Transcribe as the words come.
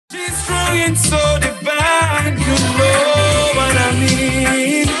strong and so divine. You know what I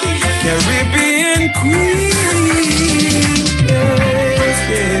mean? Caribbean queen. Yes,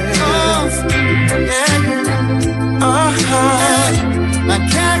 yes. My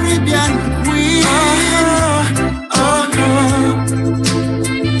Caribbean queen.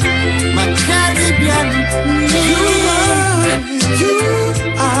 My Caribbean queen. You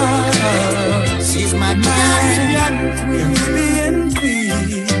are. She's my Caribbean queen.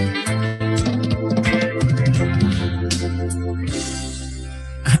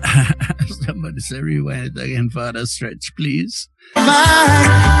 Somebody say rewind it again, Father. Stretch, please. You know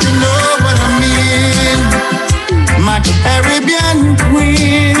what I mean? My Caribbean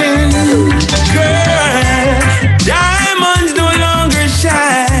queen. Girl, diamonds no longer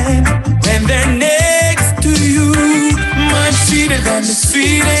shine when they're next to you. Much sweeter than the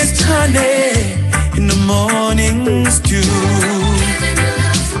sweetest honey in the morning stew.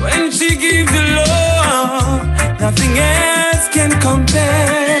 When she gives the love, nothing else can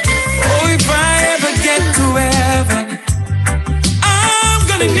compare. Oh, if I ever get to heaven, I'm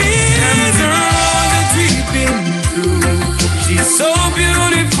gonna need her all that we've been through. She's so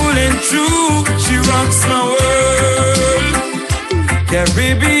beautiful and true. She rocks my world.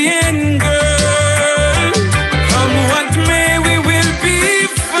 Caribbean girl, come what may, we will be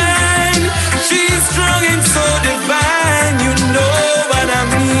fine. She's strong and so divine. You know what I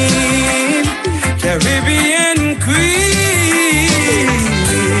mean? Caribbean queen.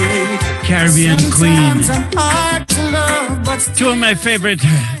 Caribbean Queen. Sometimes I'm hard to love, but Two of my favorite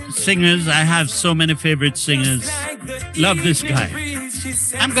singers. I have so many favorite singers. Love this guy.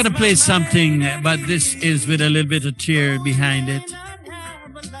 I'm going to play something, but this is with a little bit of tear behind it.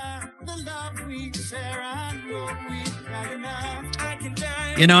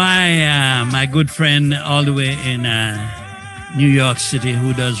 You know, my good friend all the way in New York City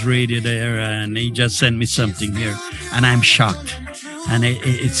who does radio there, and he just sent me something here, and I'm shocked. And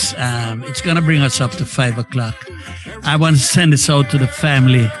it's going to bring us up to 5 o'clock. I want to send this out to the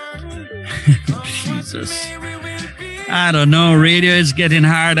family. Jesus. I don't know. Radio is getting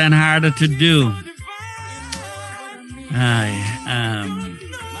harder and harder to do.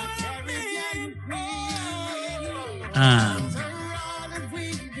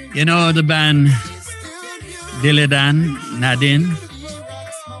 You know the band Diledan Nadine?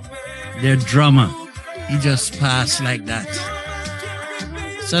 Their drummer. He just passed like that.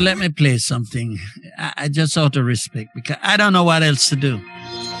 So let me play something. I just out of respect because I don't know what else to do.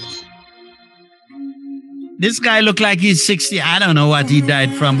 This guy look like he's 60. I don't know what he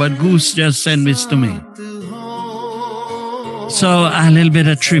died from, but Goose just sent this to me. So a little bit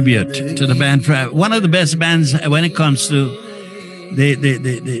of tribute to the band. One of the best bands when it comes to the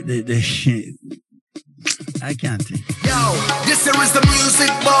I can't think. Yo, this here is the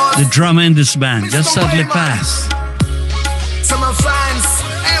music boss. The drummer in this band just suddenly passed. Summer fans,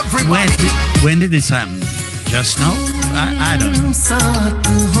 everybody. When did this happen? Just now? I don't know.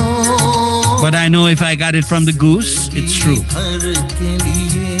 But I know if I got it from the Goose, it's true.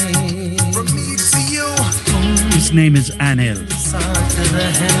 From me to you. His name is Anil.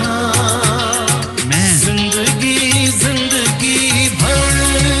 Man.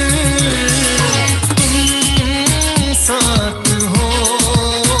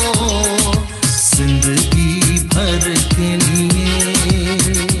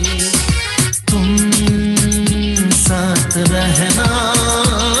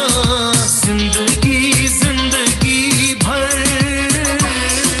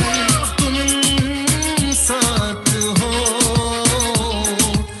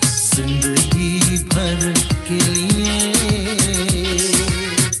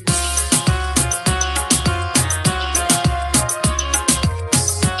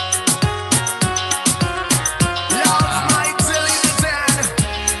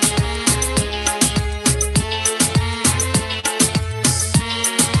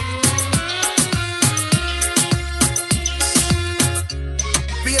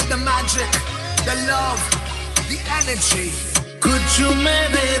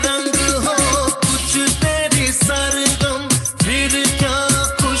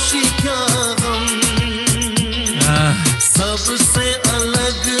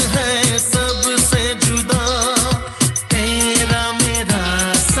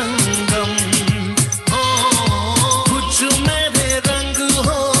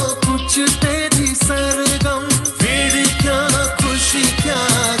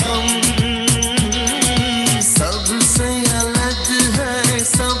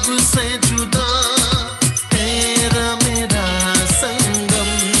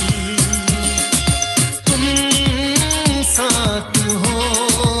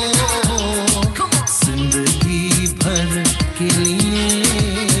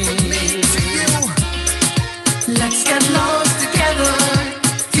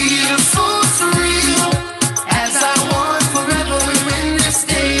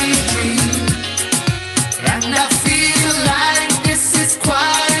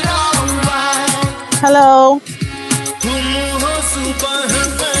 Hello.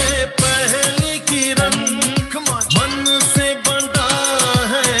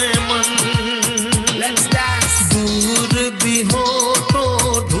 Let's dance. दूर भी हो तो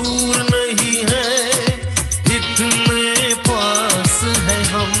दूर नहीं है, इतने पास है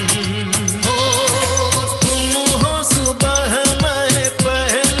हम। हो तुम हो सुबह में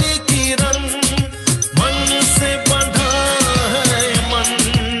पहली किरण, मन से बंधा है मन।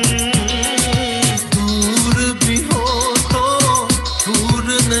 दूर भी हो तो दूर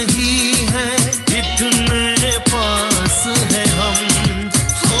नहीं है, इतने पास है हम।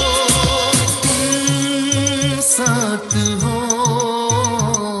 साथ हो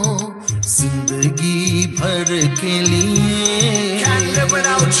जिंदगी भर के लिए,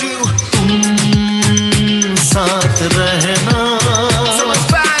 तुम साथ रहना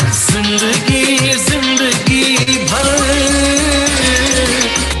जिंदगी जिंदगी भर,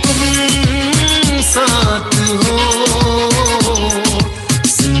 तुम साथ हो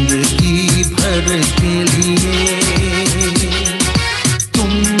जिंदगी भर के लिए,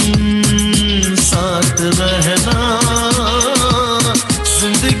 साथ रहना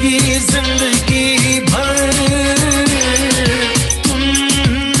जिंदगी जिंदगी भर, तुम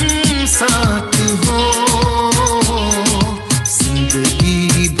साथ हो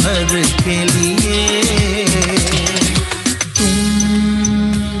जिंदगी भर के लिए, तुम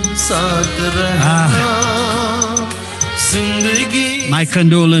साथ रहना जिंदगी। My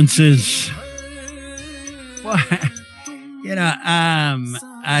condolences. You know,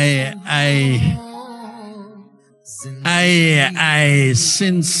 I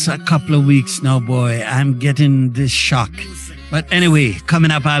since a couple of weeks now, boy, I'm getting this shock. But anyway,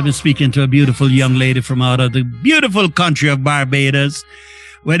 coming up, I'll be speaking to a beautiful young lady from out of the beautiful country of Barbados,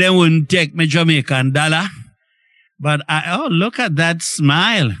 where they wouldn't take me Jamaican dollar. But look at that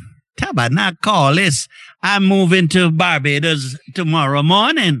smile. Tabernacle is, I'm moving to Barbados tomorrow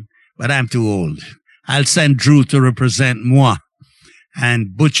morning, but I'm too old. I'll send Drew to represent moi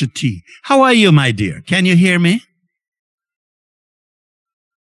and Butcher T. How are you, my dear? Can you hear me?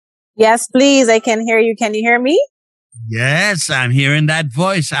 Yes, please. I can hear you. Can you hear me? Yes, I'm hearing that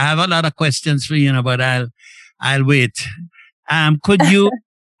voice. I have a lot of questions for you, but I'll wait. Could you,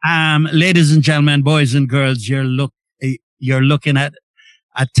 ladies and gentlemen, boys and girls, you're looking at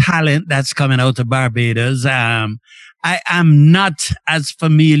a talent that's coming out of Barbados. I am not as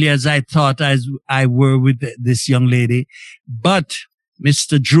familiar as I thought as I were with this young lady, but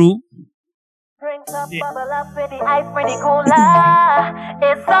Mr. Drew. Drink up, bubble up with the ice pretty cooler.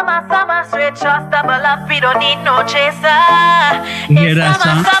 It's summer, summer, straight shots, double up, we don't need no chaser. Hear that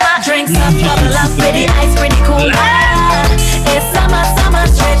Summer, song? summer, drinks up, bubble up with the ice pretty cooler. It's summer, summer,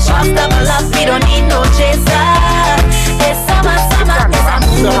 straight shots, double up, we don't need no chaser. It's summer, summer, it's a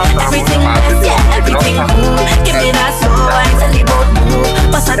mood. Everything best, yeah, everything cool. Give me that slow, I tell you about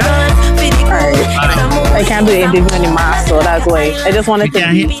move. Bust a dance, pretty cool. It's a mood. I can't do the interview anymore, so that's why. I just wanted to.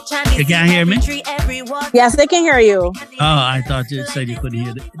 You can't hear me? Yes, they can hear you. Oh, I thought you said you couldn't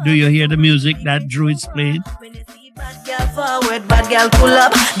hear it. Do you hear the music that Drew is playing? Bad girl forward, bad girl pull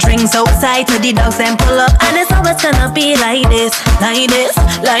up. Drinks outside to the dogs and pull up. And it's always gonna be like this, like this,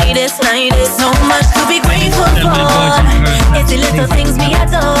 like this, like this. So much to be grateful for. It's the little things we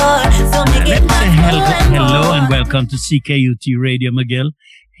adore. So make it Let's say hello and welcome to CKUT Radio McGill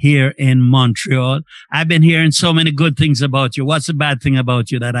here in Montreal. I've been hearing so many good things about you. What's the bad thing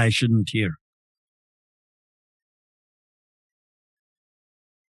about you that I shouldn't hear?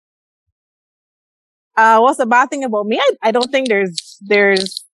 What's the bad thing about me? I don't think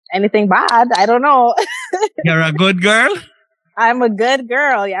there's anything bad. I don't know. You're a good girl? I'm a good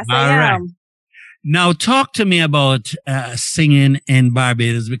girl. Yes, I am. Right. Now, talk to me about singing in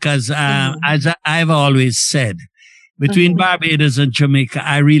Barbados, because as I've always said, between Barbados and Jamaica,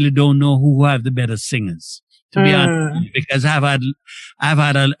 I really don't know who have the better singers. To be honest, because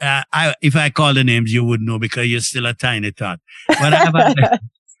if I call the names, you would know because you're still a tiny tot. But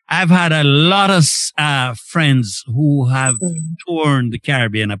I've had a lot of friends who have torn the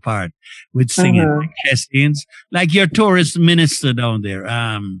Caribbean apart with singing, like Chestins, like your tourist minister down there.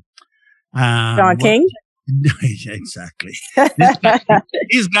 John King? Exactly.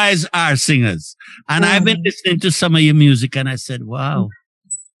 These guys are singers. And I've been listening to some of your music and I said, wow.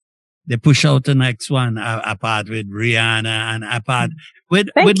 They push out the next one apart with Rihanna and apart with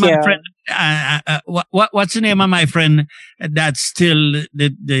my friend. What's the name of my friend that's still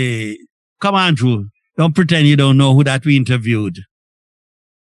the come on, Drew. Don't pretend you don't know who that we interviewed.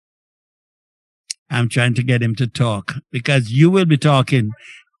 I'm trying to get him to talk because you will be talking.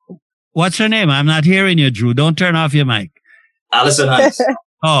 What's her name? I'm not hearing you, Drew. Don't turn off your mic. Alison Hanks.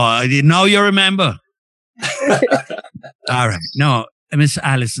 Oh, now you remember. All right. No, Miss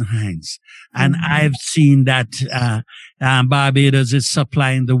Alison Hines. And I've seen that Barbados is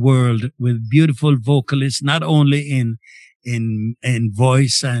supplying the world with beautiful vocalists, not only in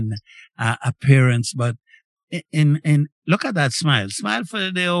voice and appearance, but in look at that smile. Smile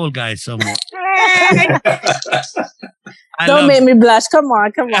for the old guy somewhere. Don't make me blush. Come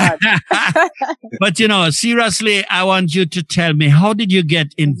on. But seriously, I want you to tell me, how did you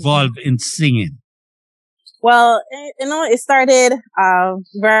get involved in singing? Well, it started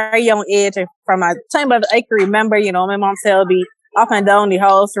very young age. From a time that I can remember, my mom said I'll be up and down the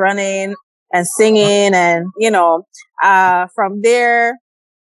house running and singing. And, from there,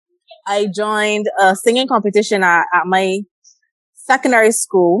 I joined a singing competition at my secondary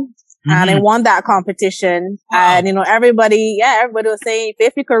school. And I won that competition. Wow. And, everybody was saying,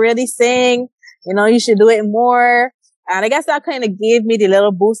 if you could really sing, you should do it more. And I guess that kind of gave me the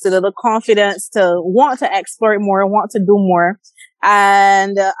little boost, the little confidence to want to explore it more, want to do more.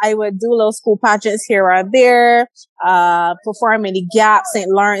 And I would do little school pageants here or there, perform in the Gap, St.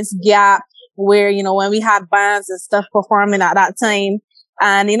 Lawrence Gap, where, when we had bands and stuff performing at that time.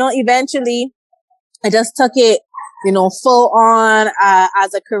 And, eventually I just took it, full on,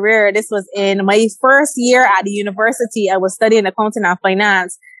 as a career. This was in my first year at the university. I was studying accounting and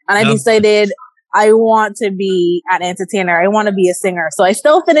finance, and I decided I want to be an entertainer. I want to be a singer. So I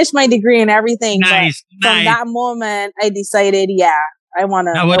still finished my degree and everything. Nice. From that moment, I decided, I want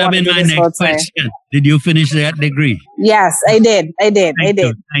to. That would have been my next question. Did you finish that degree? Yes, I did.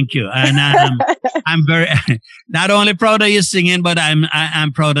 Thank you. And I'm very not only proud of you singing, but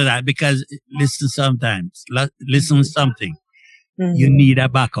I'm proud of that, because listen something. You need a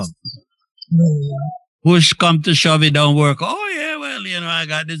backup. Push come to shove, it don't work. Oh yeah, well, I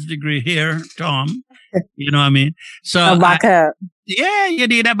got this degree here, Tom. You know what I mean? So a backup. You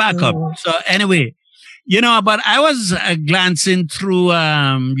need a backup. So anyway. But I was glancing through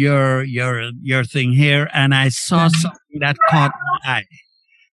your thing here, and I saw something that caught my eye.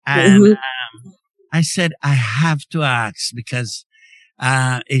 And I said, I have to ask, because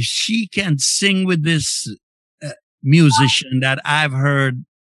if she can sing with this musician that I've heard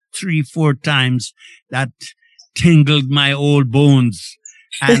 3-4 times, that tingled my old bones.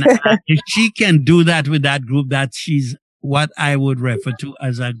 And if she can do that with that group, that she's what I would refer to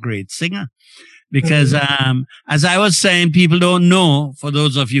as a great singer. Because, as I was saying, people don't know, for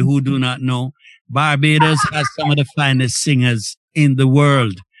those of you who do not know, Barbados has some of the finest singers in the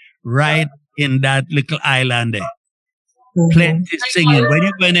world, right in that little island there. Plenty singing. When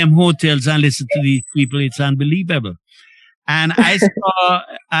you go in them hotels and listen to these people, it's unbelievable. And I saw,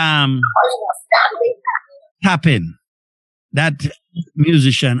 Tappin, that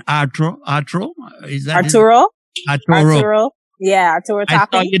musician, Arturo, is that Arturo? Arturo. Yeah, Arturo Tappin. I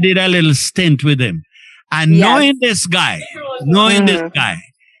thought you did a little stint with him. And knowing this guy,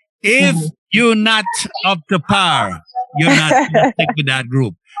 if you're not up to par, you're not going to stick with that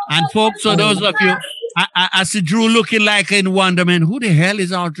group. And folks, so those of you, I see Drew looking like in Wonderman. Who the hell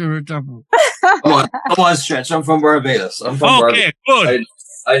is Arturo Tappin? Come on, Stretch. I'm from Barbados. Okay, good.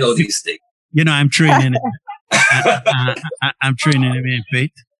 I know these things. I'm training him. I'm training him in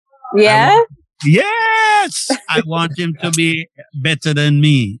Faith. Yeah? Yes! I want him to be better than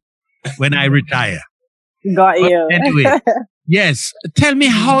me when I retire. Got you. Anyway, yes. Tell me,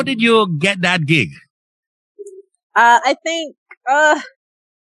 how did you get that gig? I think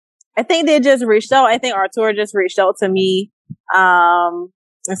they just reached out. I think Arturo just reached out to me, and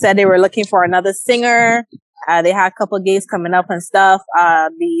said they were looking for another singer. They had a couple of gigs coming up and stuff.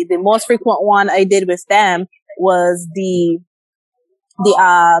 The most frequent one I did with them was the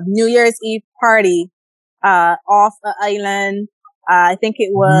New Year's Eve party, off the island. I think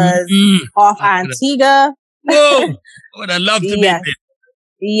it was off Antigua. Whoa! Would I love to meet it.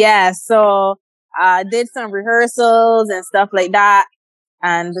 Yeah. So, did some rehearsals and stuff like that.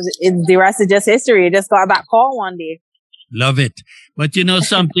 And the rest is just history. I just got that call one day. Love it. But you know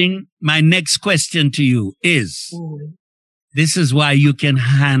something? My next question to you is, this is why you can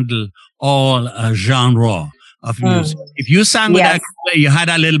handle all genre of music. If you sang with that, you had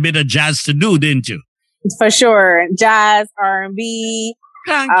a little bit of jazz to do, didn't you? For sure. Jazz, R&B.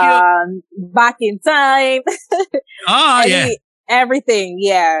 Thank you. Back in time. Everything.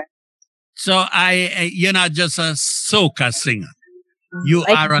 Yeah. So you're not just a soca singer. You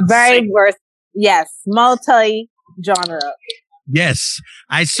are a very worth. Yes. Multi-genre. Yes.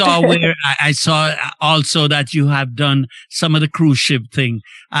 I saw I saw also that you have done some of the cruise ship thing.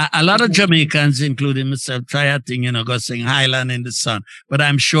 A lot of Jamaicans, including myself, try a thing, go sing Highland in the Sun. But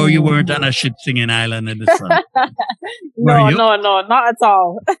I'm sure you weren't on a ship singing Highland in the Sun. No, not at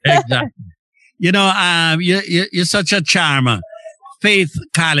all. Exactly. You know, you're such a charmer. Faith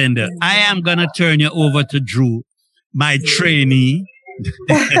Callender, I am going to turn you over to Drew, my trainee.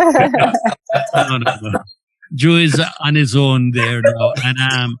 No. Drew is on his own there now.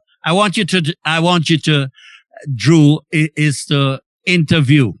 And I want you to, Drew is to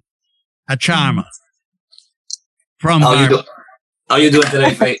interview a charmer from How you doing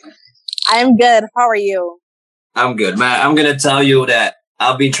today, Faith? I'm good. How are you? I'm good, man. I'm gonna tell you that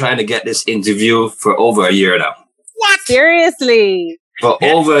I've been trying to get this interview for over a year now. What? Seriously? For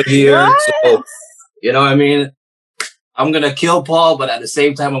over a year. What? So, you know what I mean? I'm gonna kill Paul, but at the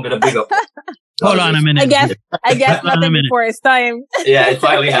same time, I'm gonna big up Paul. Hold on a minute. I guess nothing before it's time. Yeah, it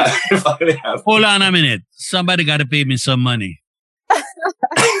finally happened. Hold on a minute. Somebody got to pay me some money.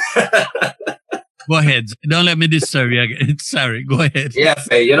 Go ahead. Don't let me disturb you again. Sorry. Go ahead. Yeah,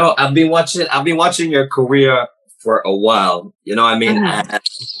 Faye. You know, I've been watching your career for a while. You know what I mean? And,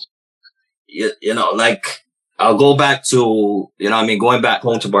 you know, like I'll go back to, you know what I mean, going back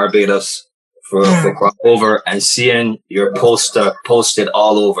home to Barbados for crossover and seeing your poster posted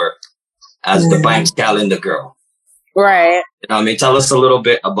all over as the Banks Calendar Girl. Right. You know what I mean? Tell us a little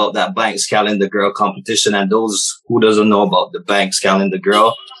bit about that Banks Calendar Girl competition, and those who doesn't know about the Banks Calendar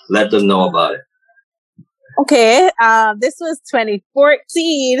Girl, let them know about it. Okay. This was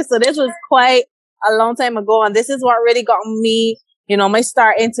 2014, so this was quite a long time ago, and this is what really got me, you know, my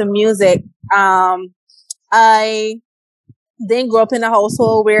start into music. I didn't grow up in a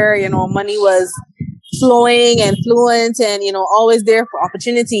household where, you know, money was flowing and fluent and, you know, always there for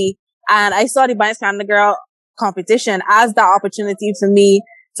opportunity. And I saw the Banks Calendar Girl competition as the opportunity for me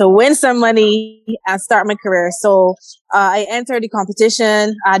to win some money and start my career. So I entered the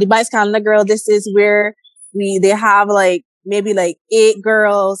competition. The Banks Calendar Girl, this is where they have maybe 8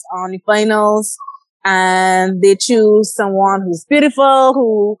 girls on the finals, and they choose someone who's beautiful,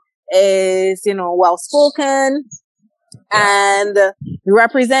 who is, you know, well spoken, and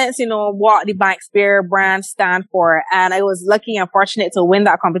represents, you know, what the Banks Beer brand stand for. And I was lucky and fortunate to win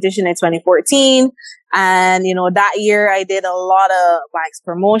that competition in 2014. And, you know, that year I did a lot of Banks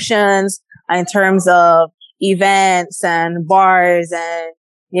promotions in terms of events and bars and,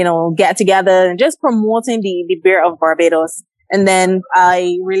 you know, get together and just promoting the beer of Barbados. And then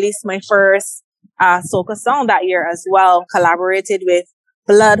I released my first soca song that year as well, collaborated with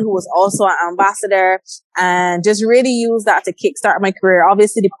Blood, who was also an ambassador, and just really used that to kickstart my career.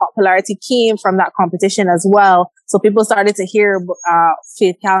 Obviously, the popularity came from that competition as well. So people started to hear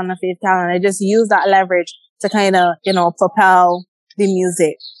Faith Callender. I just used that leverage to kind of, you know, propel the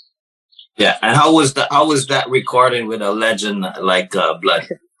music. Yeah, and how was that recording with a legend like Blood?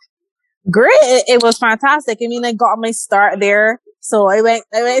 Great. It was fantastic. I mean, I got my start there. So I went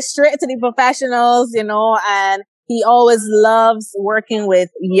straight to the professionals, you know, and he always loves working with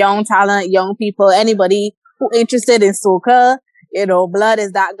young talent, young people, anybody who interested in soca. You know, Blood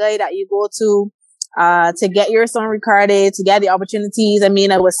is that guy that you go to get your song recorded, to get the opportunities. I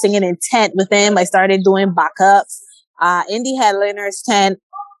mean, I was singing in tent with him. I started doing backups in the headliners tent,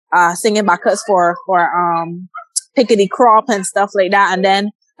 singing backups for Pickety Crop and stuff like that. And then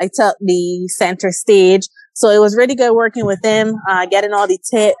I took the center stage. So it was really good working with him, getting all the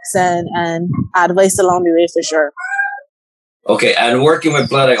tips and advice along the way for sure. Okay, and working with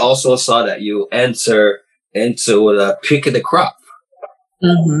Blood, I also saw that you enter into the Pick of the Crop.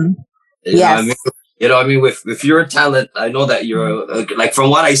 Mm-hmm. Yes. You know what I mean? With your talent, I know that you're like, from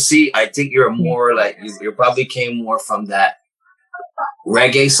what I see, I think you're more like, you probably came more from that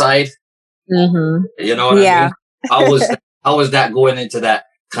reggae side. Mm-hmm. You know what I mean? How was that going into that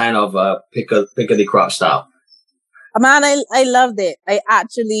kind of pick of the crop style? Man, I loved it. I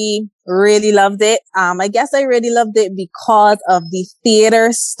actually really loved it. I guess I really loved it because of the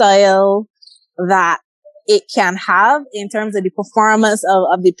theater style that it can have in terms of the performance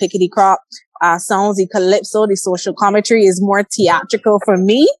of the Pickety Crop songs. The calypso, the social commentary is more theatrical for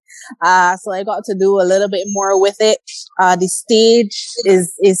me. So I got to do a little bit more with it. The stage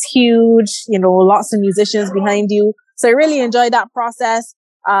is huge, you know, lots of musicians behind you. So I really enjoyed that process.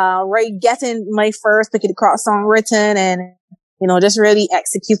 Right, getting my first Pickety Crop song written and, you know, just really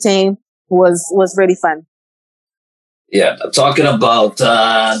executing was really fun. Yeah, talking about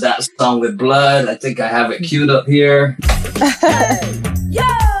that song with Blood, I think I have it queued up here. Yo!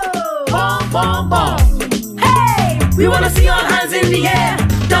 Bom, bom, bom. Hey! We wanna see all hands in the air.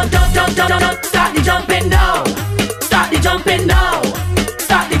 Jump, jump, jump, jump, jump. Start the jumping now. Start the jumping now.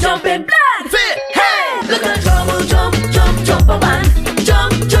 Start the jumping. Blood! Fit! Hey! Look at trouble, jump, jump, jump a man.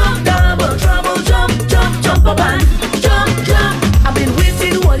 Jump, jump, double trouble, jump, jump, jump a man. Jump, jump. I've been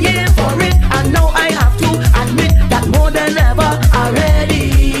waiting all year for it, and now I have to admit that more than ever I'm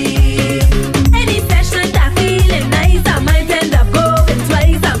ready.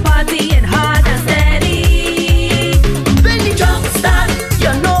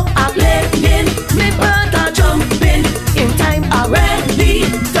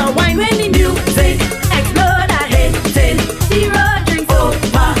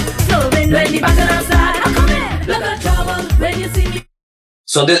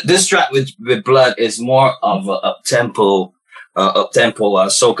 So this track with Blood is more of a up-tempo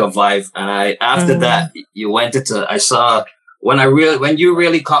soca vibe. And after that, you went into, I saw, when you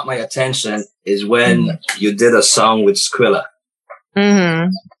really caught my attention is when you did a song with Skrilla.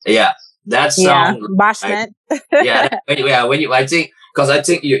 Yeah. That song. Bashment. I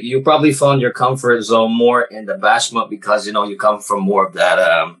think you probably found your comfort zone more in the bashment because, you know, you come from more of that,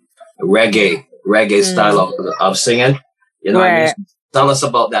 reggae style of singing. You know what I mean? Tell us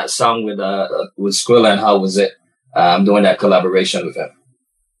about that song with Skrilla and how was it doing that collaboration with him?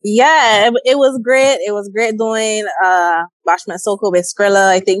 Yeah, it was great. It was great doing Bashment Soca with Skrilla.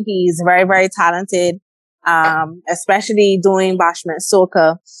 I think he's very, very talented, especially doing Bashment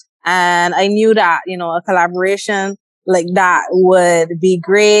Soca. And I knew that, you know, a collaboration like that would be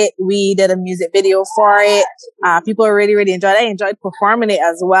great. We did a music video for it. People really, really enjoyed it. I enjoyed performing it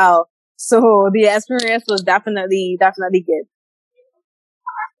as well. So the experience was definitely good.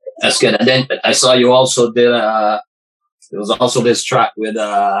 That's good. And then I saw you also did there was also this track with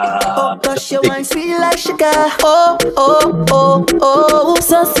oh gosh, your wine sweet like sugar. Oh, oh, oh, oh.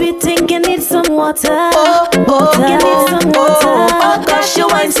 So sweet, think you need some water. Oh, oh, you need some water. Oh gosh, your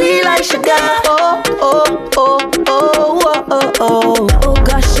wine sweet like sugar. Oh, oh, oh, oh, oh, oh. Oh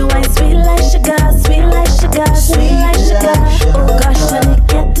gosh, your wine sweet like sugar. Sweet like sugar, sweet like sugar. Oh gosh, and it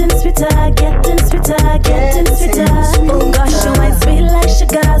getting sweeter, getting sweeter, getting sweeter. Oh gosh, your wine sweet like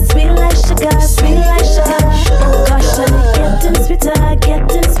sugar. Sweet like sugar, sweet like sugar. Oh gosh, and it getting sweeter,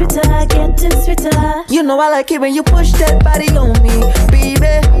 getting sweeter, getting sweeter. You know I like it when you push that body on me,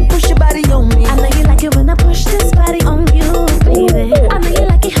 baby. Push your body on me. I know you like it when I push this body on you, baby. I know you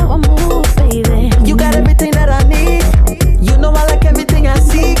like it how I move, baby. You got everything that I need. You know I like everything I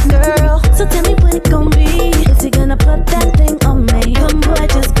see, girl. So tell me what it gon' be. Is you gonna put that thing on me? Come boy,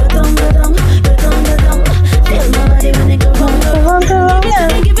 just go down, go down, go down, go down. Feel my body when it go wrong, go wrong, go wrong.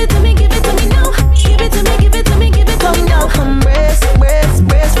 Give it to me, give it to me now. Give it to me, give it to me, give it to me now. Come brace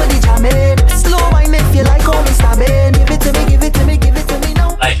for the jamming. Slow wine if you like, only stabbing. Give it to me, give it to me, give it to me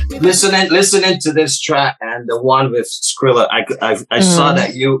now. Like listening to this track and the one with Skrilla, I saw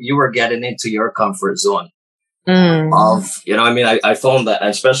that you were getting into your comfort zone. Of, you know, I mean, I found that,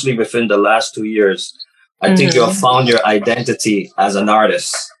 especially within the last 2 years, I think you have found your identity as an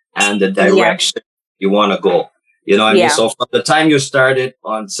artist and the direction you want to go. You know what I mean? So from the time you started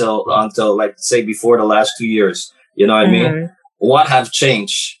until like say before the last 2 years, you know what I mean? What have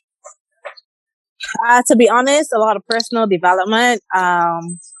changed? To be honest, a lot of personal development,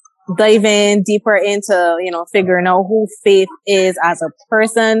 diving deeper into, you know, figuring out who Faith is as a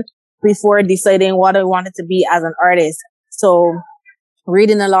person before deciding what I wanted to be as an artist. So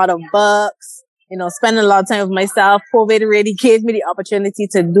reading a lot of books, you know, spending a lot of time with myself. COVID really gave me the opportunity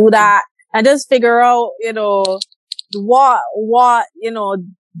to do that and just figure out, you know, what, you know,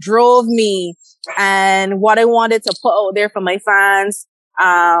 drove me and what I wanted to put out there for my fans,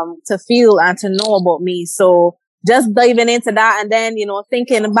 to feel and to know about me. So just diving into that and then, you know,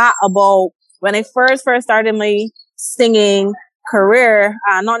 thinking back about when I first started my singing career,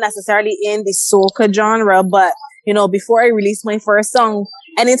 not necessarily in the soca genre, but, you know, before I released my first song,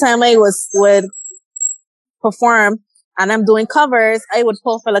 anytime I would perform and I'm doing covers, I would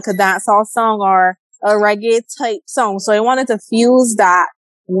pull for like a dancehall song or a reggae type song. So I wanted to fuse that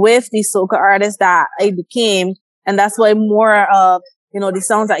with the soca artist that I became. And that's why more of, you know, the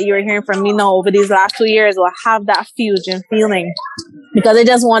songs that you're hearing from me now over these last 2 years will have that fusion feeling because I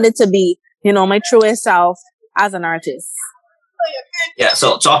just wanted to be, you know, my truest self as an artist. Yeah.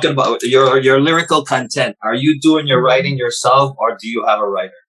 So talking about your lyrical content, are you doing your writing yourself or do you have a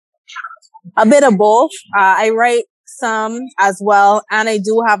writer? A bit of both. I write some as well. And I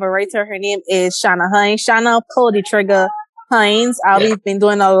do have a writer. Her name is Shanna Hines. Shanna pulled the trigger Hines. We've been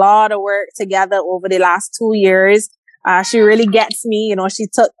doing a lot of work together over the last 2 years. She really gets me. You know, she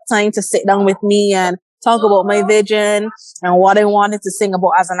took time to sit down with me and talk about my vision and what I wanted to sing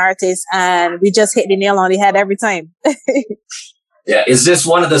about as an artist. And we just hit the nail on the head every time. Yeah. Is this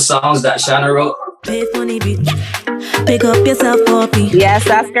one of the songs that Shanna wrote? Pick up yourself, puppy. Yes,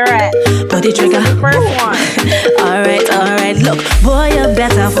 that's correct. Put the trigger. First one. Alright. Look, boy, you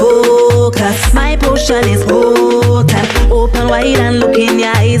better focus. My potion is hotter. Open wide and look in your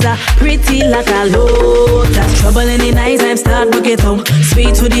eyes. Pretty like a lotus. Trouble in the night time, start work it out.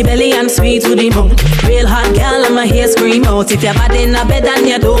 Sweet to the belly and sweet to the mouth. Real hot girl, I'ma hear scream out. If you're bad in a bed and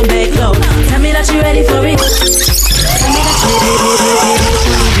you don't beg low. Tell me that you're ready for it. Tell me that you're ready.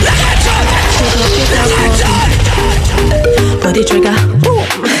 Put the trigger.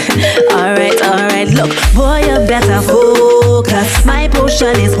 Alright. Look, boy, you better focus. My potion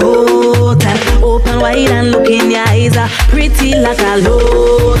attraction is hot and open wide and look in your eyes are pretty like a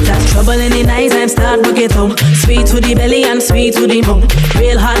lotus. Trouble in the night time start book it out. Sweet to the belly and sweet to the mouth.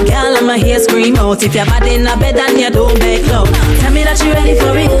 Real hot girl and my hair scream out. If you're bad in a bed and you don't beg low. Tell me that you're ready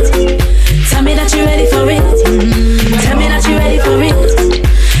for it. Tell me that you're ready for it. Tell me that you're ready for it.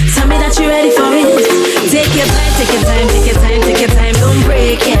 Tell me that you're ready for it. Take your time, take your time, take your time, take your time. Don't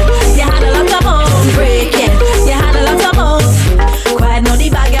break it. You had a lot of don't break it. You had a lot of bones. Quiet, no, the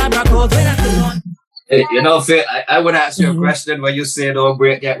bag I broke out when I come. Hey, you know, Faith, I would ask you a question when you say don't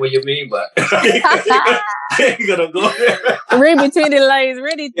break that what you mean, but I ain't gonna go there. Read between the lines.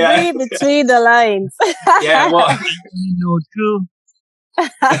 Read between the lines. Yeah, well, No, true.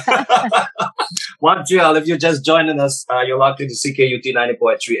 Montreal, if you're just joining us, you're locked into CKUT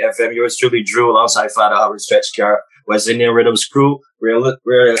 90.3 FM. Yours truly, Drew, alongside Father Howard Stretch Carr, West Indian Rhythms crew.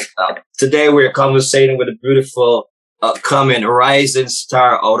 Today we're conversating with a beautiful, upcoming rising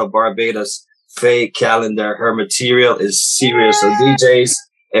star out of Barbados, Faith Callender. Her material is serious. So DJs,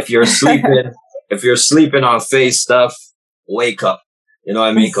 if you're sleeping on Faith stuff, wake up. You know what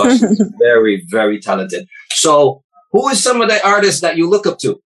I mean? Because she's very, very talented. So, who is some of the artists that you look up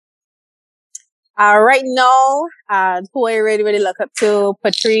to? Right now, who I really look up to,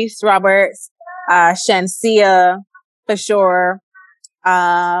 Patrice Roberts, Shansia, for sure,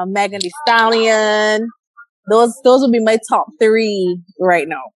 Megan Thee Stallion. Those would be my top 3 right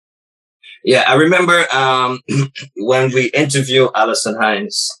now. Yeah, I remember when we interviewed Alison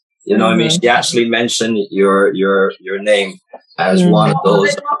Hines, you know what I mean? She actually mentioned your name as one of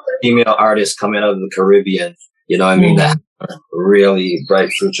those female artists coming out of the Caribbean. You know what I mean? That really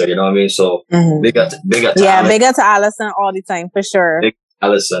bright future. You know what I mean? So big up to yeah, big up to Alison all the time for sure. Big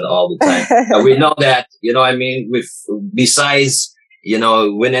Alison all the time. And we know that, you know what I mean? Besides, you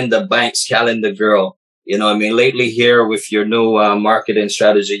know, winning the Banks Calendar Girl, you know what I mean? Lately here with your new marketing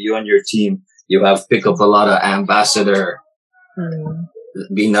strategy, you and your team, you have picked up a lot of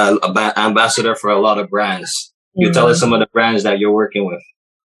being an ambassador for a lot of brands. You tell us some of the brands that you're working with.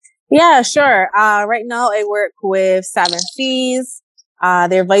 Yeah, sure. Right now I work with 7 Seas,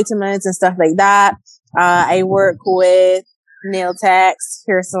 their vitamins and stuff like that. I work with nail techs,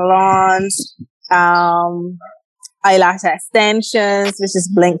 hair salons, eyelash extensions, which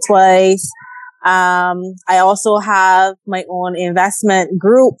is Blink Twice. I also have my own investment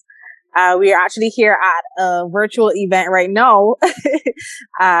group. We are actually here at a virtual event right now.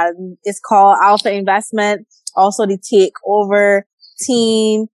 It's called Alpha Investment. Also the Takeover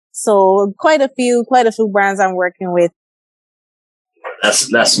team. So quite a few brands I'm working with.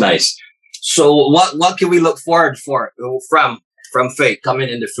 That's nice. So what can we look forward from Faith coming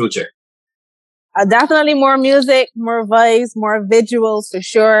in the future? Definitely more music, more vibes, more visuals for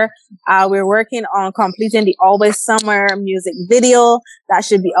sure. We're working on completing the Always Summer music video. That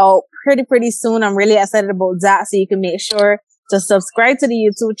should be out pretty soon. I'm really excited about that. So you can make sure to subscribe to the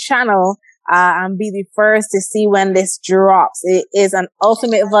YouTube channel and be the first to see when this drops. It is an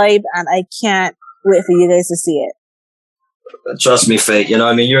ultimate vibe and I can't wait for you guys to see it. Trust me, Faith. You know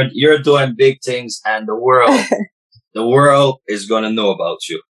what I mean? You're doing big things and the world is going to know about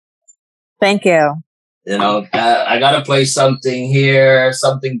you. Thank you. You know, I got to play something here,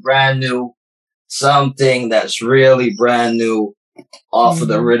 something brand new, something that's really brand new off of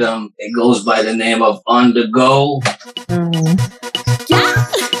the rhythm. It goes by the name of On The Go. Yeah.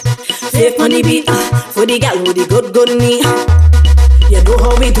 Safe on the beat, for the gal with the good knee. You know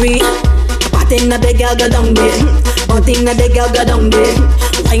how we do it. Parting na the gal go down there. Parting na the gal go down there.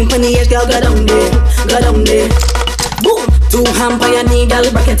 Wine pon the edge, gal go down there. Boom. 2 hand by your knee, gal,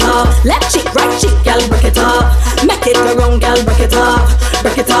 break it up. Left cheek, right cheek, gal, break it up. Make it go round, gal, break it up.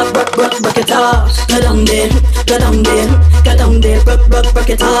 Break it up, break it up. Go down there, go down there, go down there, break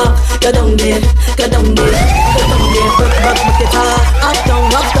it up. Go down there, go down there, go down there, break it up. Up down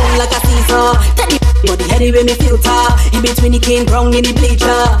like a seesaw. Teddy body heady with me filter. In between the cane ground in the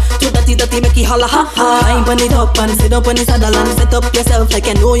bleacher. Too dirty, make it holla ha ha. Climb on it up and sit up on the saddle and set up yourself like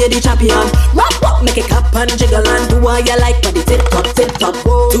you know you're the champion. Rock, make it clap and jiggle and do what you like. But tip top,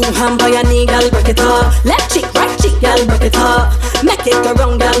 whoa. 2 hand by your knee, gal, break it up. Left cheek, right cheek, gal, break it up. Make it go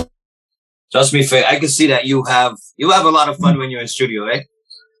round, gal. Trust me, Faith, I can see that you have a lot of fun when you're in studio, eh?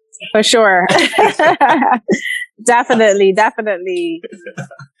 For sure. Definitely.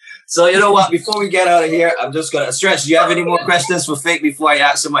 So you know what? Before we get out of here, I'm just gonna Stretch. Do you have any more questions for Faith before I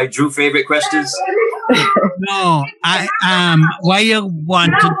ask some of my Drew favorite questions? No, why you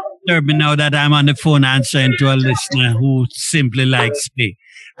want to disturb me now that I'm on the phone answering to a listener who simply likes me?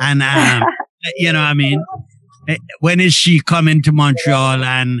 And you know what I mean? When is she coming to Montreal?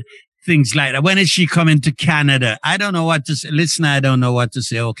 And things like that. When is she coming to Canada? I don't know what to say. Listen, I don't know what to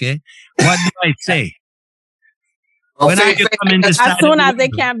say, okay? What do I say? When I can come in this as soon as they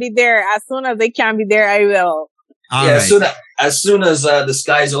can be there, I will. As soon as the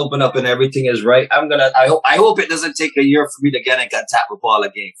skies open up and everything is right, I hope it doesn't take a year for me to get in contact with Paul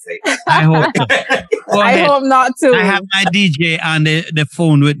again, Faith. I hope so. I hope not too. I have my DJ on the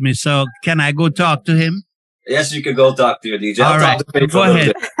phone with me, so can I go talk to him? Yes, you can go talk to your DJ. All right, go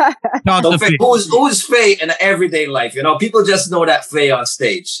ahead. Talk to Faith. Who's Faye in everyday life? You know, people just know that Faye on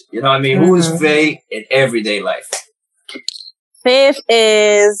stage. You know what I mean? Who is Faye in everyday life? Faith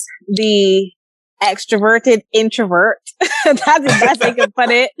is the extroverted introvert. That's the best I can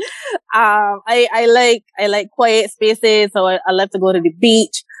put it. I like quiet spaces, so I love to go to the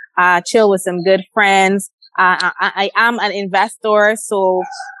beach, chill with some good friends. I am an investor, so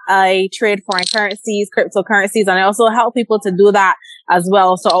I trade foreign currencies, cryptocurrencies, and I also help people to do that as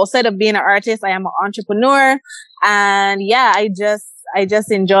well. So outside of being an artist, I am an entrepreneur, and yeah, I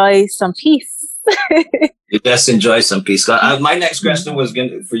just enjoy some peace. You just enjoy some peace. My next question was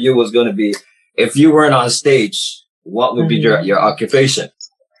going to be, if you weren't on stage, what would be your occupation?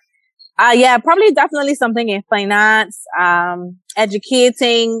 Yeah, probably definitely something in finance.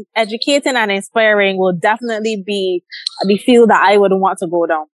 Educating and inspiring will definitely be the field that I would want to go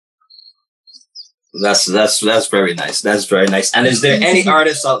down. That's very nice. That's very nice. And is there any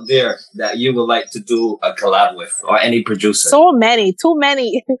artists out there that you would like to do a collab with, or any producer? So many, too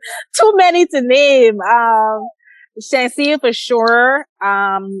many to name. Shansia for sure.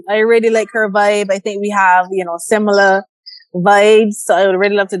 I really like her vibe. I think we have, similar vibes. So I would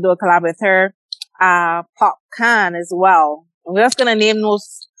really love to do a collab with her. Pop Can as well. We're just gonna name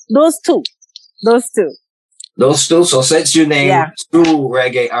those two. So since you named two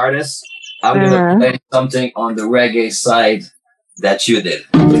reggae artists, I'm gonna play something on the reggae side that you did.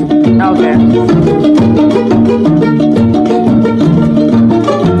 Okay.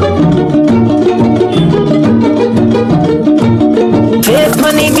 Face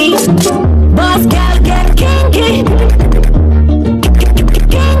money me, boss gal get kinky,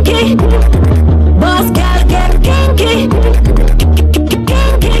 kinky. Boss gal get kinky,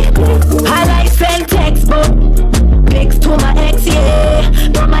 kinky. I like send textbook pics to my ex, yeah.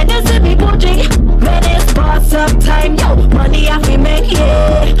 Don't mind this if me bougie, when it's boss up time, yo. Money I fi make,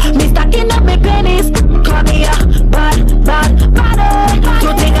 yeah. Me stacking up my pennies, call me a bad.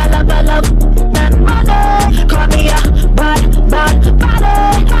 You think I love than money? Call me a bad.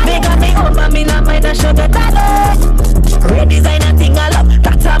 Make a me own, but me not mind a sugar daddy. Red designer thing I love,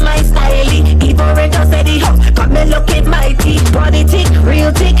 that's a my style. Even red just said it up, got me looking mighty. Body tick,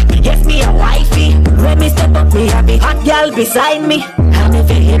 real tick, yes me a wifey. When me step up, me have a hot gal beside me. And if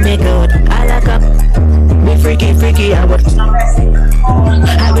you hear me good, I like up. Me freaky, I would.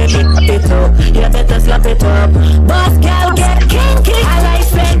 I will keep it up, you better slap it up. Boss gal get kinky, I like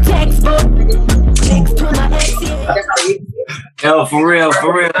send textbook pics to my ex, yeah. Yo, for real.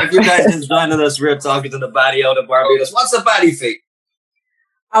 If you guys just joining us, we're talking to the Baddie out of Barbados. What's the Baddie, Faith?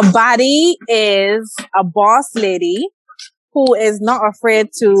 A Baddie is a boss lady who is not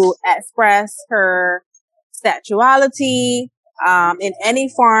afraid to express her sexuality in any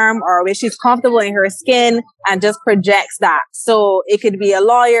form, or where she's comfortable in her skin and just projects that. So it could be a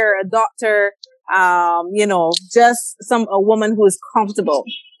lawyer, a doctor, just a woman who is comfortable.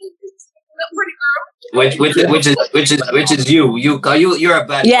 Which is you. You're a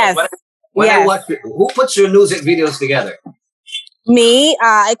Baddie. Yes. Who puts your music videos together? Me.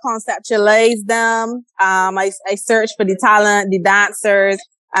 I conceptualize them. I search for the talent, the dancers,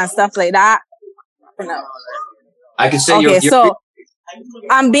 and stuff like that. No. I can say so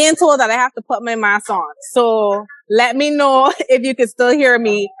I'm being told that I have to put my mask on. So let me know if you can still hear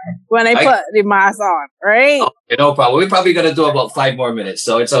me when I put the mask on, right? Okay, no problem. We're probably going to do about 5 more minutes,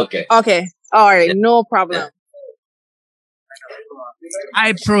 so it's okay. Okay. All right. No problem.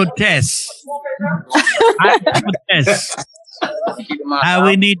 I protest.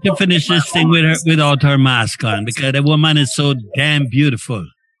 We need to finish this thing without her mask on, because the woman is so damn beautiful.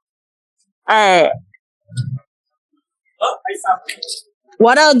 All right.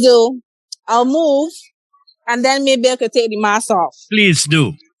 What I'll do, I'll move, and then maybe I could take the mask off. Please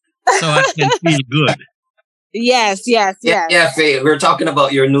do, so I can feel good. Yes. Yeah, Faye, we were talking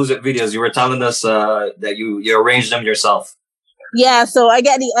about your music videos. You were telling us that you arranged them yourself. Yeah, so I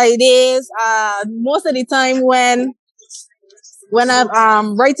get the ideas. Most of the time when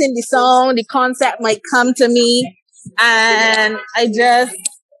I'm writing the song, the concept might come to me, and I just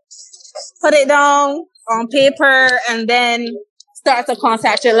put it down on paper and then start to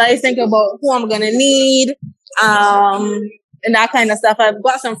conceptualize, think about who I'm gonna need, and that kind of stuff. I've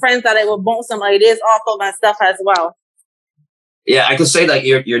got some friends that I will bounce some ideas off of and stuff as well. Yeah, I could say that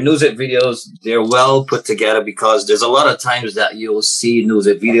your music videos, they're well put together, because there's a lot of times that you'll see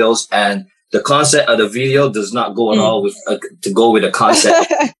music videos and the concept of the video does not go at all with to go with the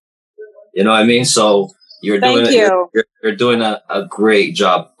concept. You know what I mean? So you're doing a great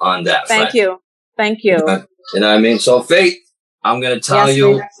job on that. Thank you. You know what I mean? So Faith, I'm gonna tell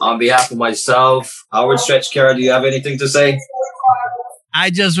you on behalf of myself, Howard Stretch Carr, do you have anything to say? I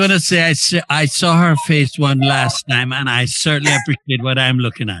just want to say I saw her face one last time, and I certainly appreciate what I'm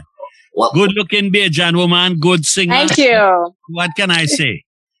looking at. Well, good looking Bajan woman, good singer. Thank you. What can I say?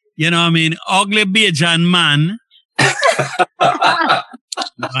 You know what I mean? Ugly Bajan man.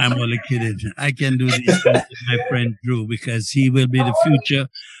 No, I'm only kidding. I can do these things with my friend Drew, because he will be the future,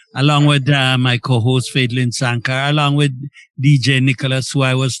 along with my co-host Faith Sankar, along with DJ Nicholas, who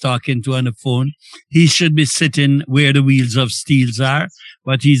I was talking to on the phone. He should be sitting where the wheels of steels are,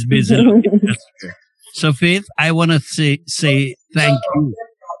 but he's busy looking. So Faith, I want to say thank you.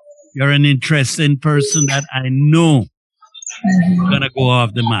 You're an interesting person that I know is going to go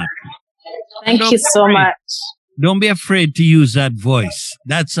off the map. Thank you so much. Don't be afraid to use that voice.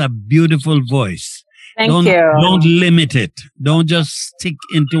 That's a beautiful voice. Thank you. Don't limit it. Don't just stick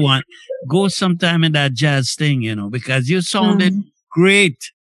into one. Go sometime in that jazz thing, you know, because you sounded great.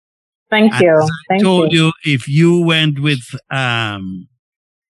 Thank you. I told you if you went with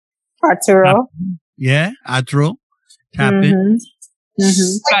Arturo. Arturo. Tap it.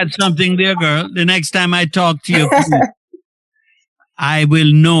 Got something there, girl. The next time I talk to you, please, I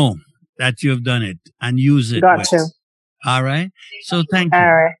will know that you've done it and use it. Got you. All right. So thank you.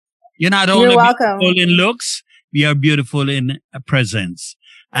 All right. You're not only beautiful in looks, we are beautiful in presence.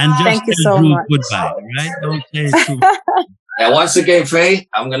 And just thank you so much. Goodbye, right? Don't say it too much. And once again, Faye,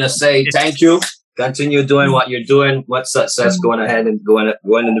 I'm gonna say thank you. Continue doing what you're doing. What success going ahead and going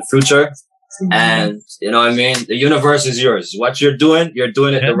in the future. And you know what I mean? The universe is yours. What you're doing it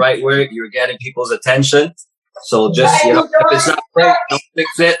the right way. You're getting people's attention. So just, you know, if it's not right, don't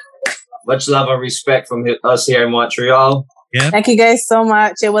fix it. Much love and respect from us here in Montreal. Yeah. Thank you guys so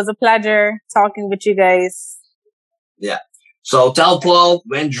much. It was a pleasure talking with you guys. Yeah. So tell Paul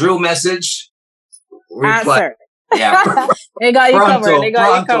when Drew message. Answer. Yeah. They got you covered. They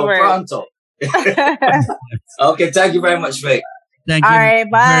got you covered. Pronto. Okay. Thank you very much, Faith. Thank you. All right.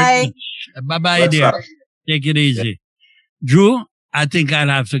 Bye. Bye, dear. Take it easy. Drew, I think I'll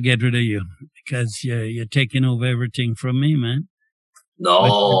have to get rid of you because you're taking over everything from me, man.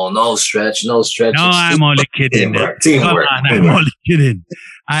 No stretch. No, I'm only kidding. Teamwork.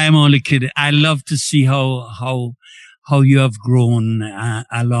 I'm only kidding. I love to see how you have grown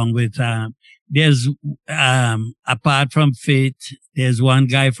along with. There's apart from Faith, there's one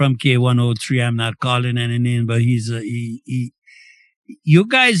guy from K103. I'm not calling any name, but you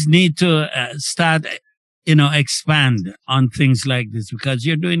guys need to start, expand on things like this because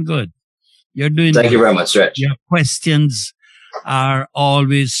you're doing good. You're doing. Thank you very much, Stretch. Your questions are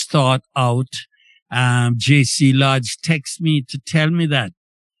always thought out. JC Lodge texts me to tell me that.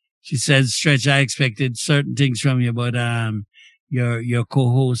 She says, Stretch, I expected certain things from you, but your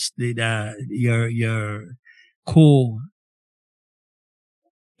co-host did your co-interviewer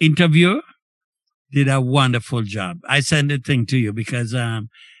did a wonderful job. I send the thing to you because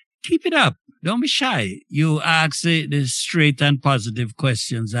keep it up. Don't be shy. You ask the straight and positive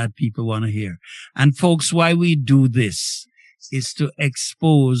questions that people want to hear. And folks, why we do this is to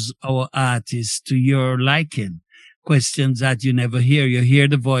expose our artists to your liking. Questions that you never hear. You hear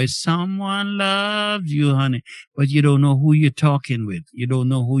the voice, someone loves you, honey, but you don't know who you're talking with. You don't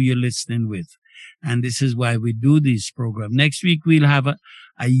know who you're listening with. And this is why we do this program. Next week, we'll have a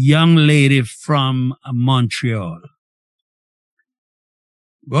young lady from Montreal.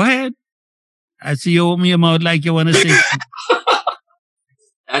 Go ahead. I see you open your mouth like you want to say.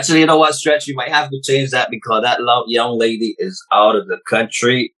 Actually, you know what, Stretch? You might have to change that because that young lady is out of the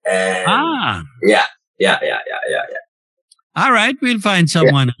country. And yeah. All right, we'll find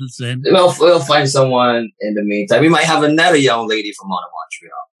someone else then. We'll find someone in the meantime. We might have another young lady from out of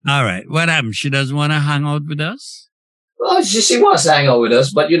Montreal. All right. What happened? She doesn't want to hang out with us? Well, she wants to hang out with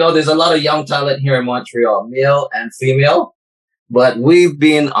us, but there's a lot of young talent here in Montreal, male and female. But we've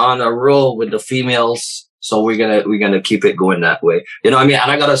been on a roll with the females, so we're gonna keep it going that way. You know what I mean? And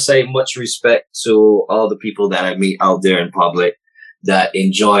I gotta say much respect to all the people that I meet out there in public that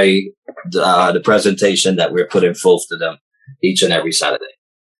enjoy the presentation that we're putting forth to them each and every Saturday.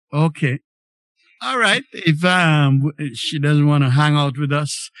 Okay. All right. If she doesn't want to hang out with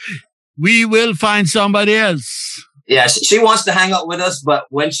us, we will find somebody else. Yeah, she wants to hang out with us, but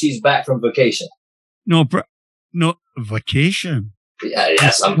when she's back from vacation. No, vacation. Yeah.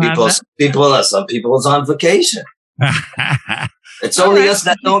 Some people's on vacation. It's only us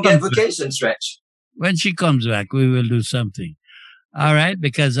that don't get vacation, Stretch. When she comes back, we will do something. All right,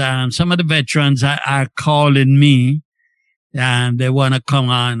 because some of the veterans are calling me, and they want to come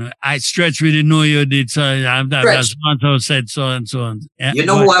on. I Stretch, we didn't know you did so. That's so said so and so on. Yeah, you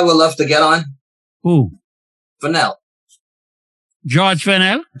know who I would love to get on? Who? Fennell. George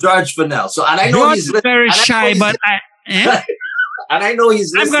Fennell. George Fennell. So, and I know George he's very shy, but and I know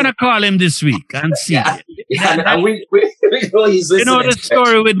he's listening. I'm gonna call him this week and see. And we know he's listening. You know the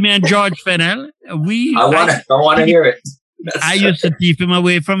story with me and George Fennell. I want to hear it. I used to keep him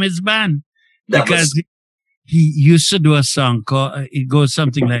away from his band because he used to do a song called. It goes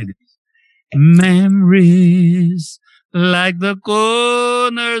something like this: "Memories like the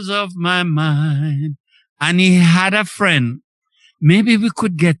corners of my mind," and he had a friend. Maybe we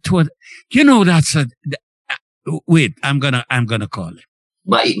could get to it. You know, that's a. Wait, I'm gonna call him.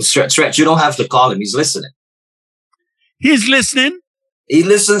 But Stretch, you don't have to call him. He's listening. He's listening? He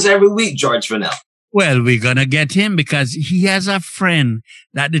listens every week, George Fennell. Well, we're gonna get him because he has a friend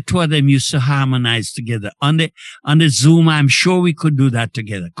that the two of them used to harmonize together. On the Zoom, I'm sure we could do that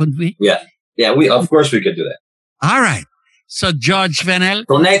together, couldn't we? Yeah. Of course we could do that. All right. So George Fennell.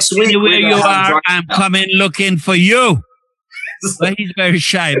 So next week, anywhere you are, I'm coming looking for you. Well, he's very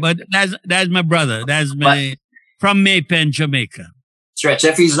shy, but that's my brother. That's from Maypen, Jamaica. Stretch,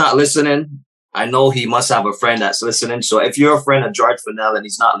 if he's not listening, I know he must have a friend that's listening. So if you're a friend of George Fennell and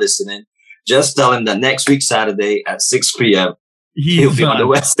he's not listening, just tell him that next week, Saturday at 6 p.m., he'll be on the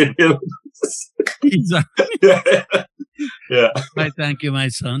Western Hills. He's on. Yeah. I thank you, my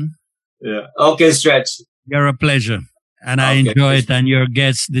son. Yeah. Okay, Stretch. You're a pleasure. And I enjoy it. And your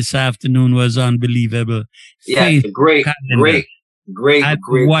guest this afternoon was unbelievable. Yeah, Faith great. I'm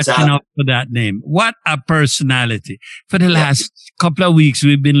watching out for that name. What a personality. For the last couple of weeks,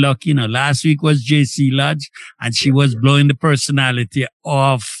 we've been lucky. Last week was JC Lodge, and she was blowing the personality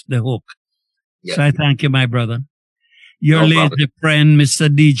off the hook. Yep. So I thank you, my brother. Your lazy friend, Mr.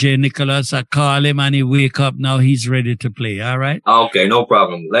 DJ Nicholas, I call him and he wake up now. He's ready to play. All right? Okay, no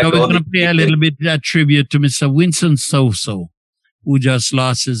problem. So we're going to play a little bit of tribute to Mr. Winston Soso, who just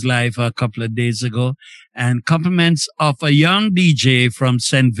lost his life a couple of days ago. And compliments of a young DJ from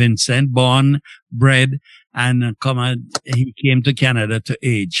St. Vincent, born, bred, and he came to Canada to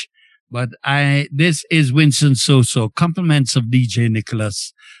age. But this is Winston Soso. Compliments of DJ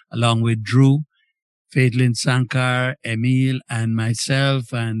Nicholas, along with Drew, Faithlin Sankar, Emil, and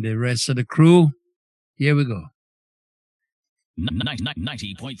myself, and the rest of the crew. Here we go.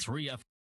 90.3 F.